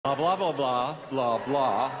Blah blah blah blah blah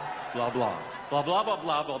blah blah blah blah blah blah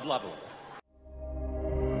blah blah blah blah.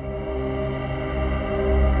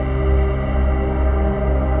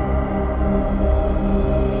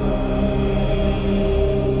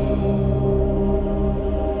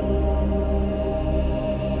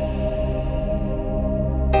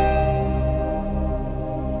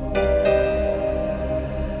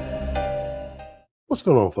 What's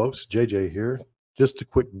going on, folks? JJ here. Just a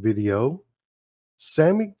quick video.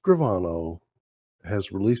 Sammy Gravano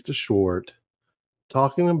has released a short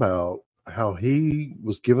talking about how he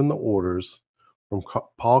was given the orders from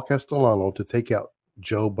Paul Castellano to take out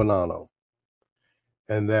Joe Bonanno,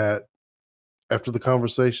 and that after the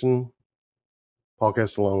conversation, Paul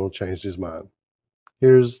Castellano changed his mind.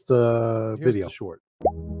 Here's the video. Short.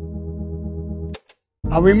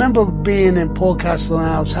 I remember being in Paul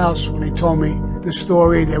Castellano's house when he told me the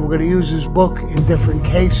story. They were going to use his book in different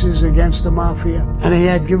cases against the Mafia, and he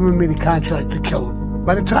had given me the contract to kill him.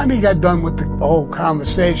 By the time he got done with the whole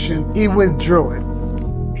conversation, he withdrew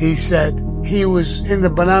it. He said he was in the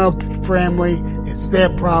Bonanno family, it's their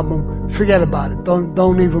problem, forget about it,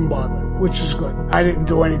 don't even bother, which is good. I didn't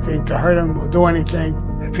do anything to hurt him or do anything.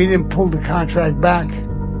 If he didn't pull the contract back,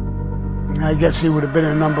 I guess he would have been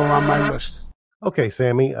a number on my list. Okay,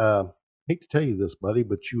 Sammy, hate to tell you this, buddy,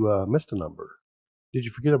 but you missed a number. Did you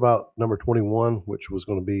forget about number 21, which was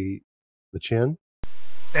going to be the chin?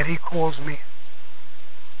 That he calls me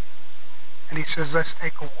and he says, let's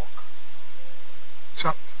take a walk.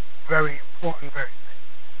 Something very important, very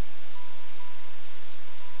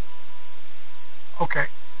big. Okay.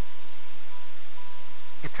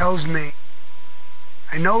 He tells me,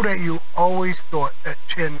 I know that you always thought that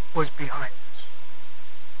chin was behind this.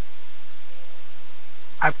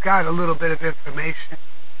 I've got a little bit of information.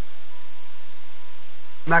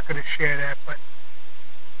 I'm not going to share that, but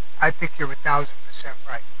I think you're 1,000%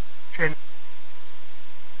 right. Chin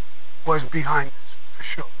was behind this, for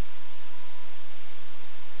sure.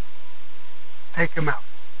 Take him out.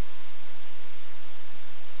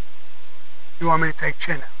 You want me to take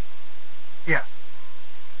Chin out? Yeah.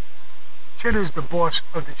 Chin is the boss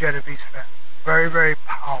of the Genovese family. Very, very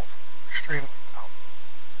powerful. Extremely powerful.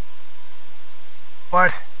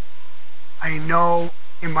 But I know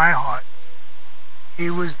in my heart he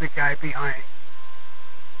was the guy behind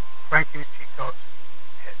Frankie Chico's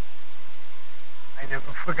hit. I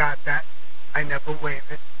never forgot that. I never waived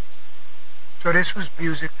it. So this was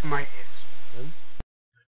music to my ears.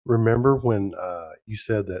 Remember when you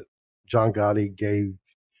said that John Gotti gave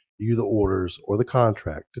you the orders or the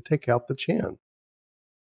contract to take out the chin?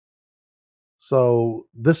 So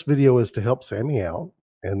this video is to help Sammy out,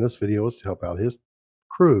 and this video is to help out his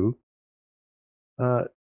crew,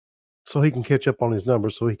 so he can catch up on his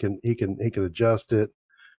numbers, so he can adjust it,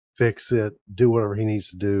 fix it, do whatever he needs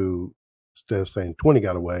to do. Instead of saying 20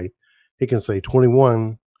 got away, he can say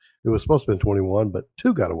 21. It was supposed to be 21, but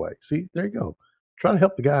 2 got away. See, there you go. Trying to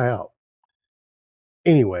help the guy out.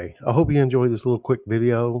 Anyway, I hope you enjoyed this little quick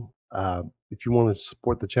video. If you want to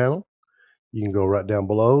support the channel, you can go right down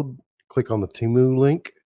below, click on the Temu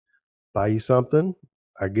link, buy you something.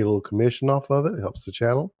 I get a little commission off of it. It helps the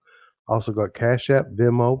channel. Also got CashAPP,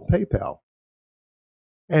 Venmo, PayPal.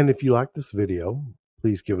 And if you like this video,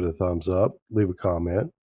 please give it a thumbs up, leave a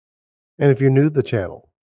comment. And if you're new to the channel,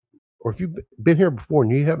 or if you've been here before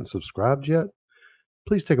and you haven't subscribed yet,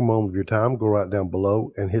 please take a moment of your time, go right down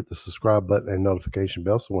below and hit the subscribe button and notification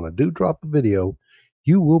bell, so when I do drop a video,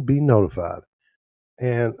 you will be notified.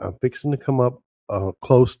 And I'm fixing to come up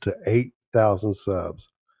close to 8,000 subs.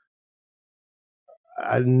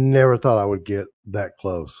 I never thought I would get that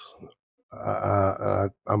close.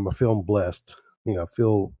 I'm feeling blessed. You know,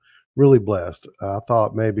 feel really blessed. I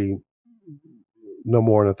thought maybe no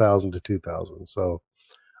more than 1,000 to 2,000. So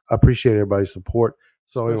I appreciate everybody's support.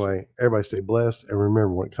 So anyway, everybody stay blessed. And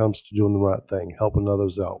remember, when it comes to doing the right thing, helping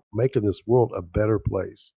others out, making this world a better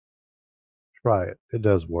place, try it. It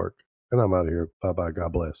does work. And I'm out of here. Bye-bye.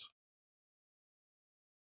 God bless.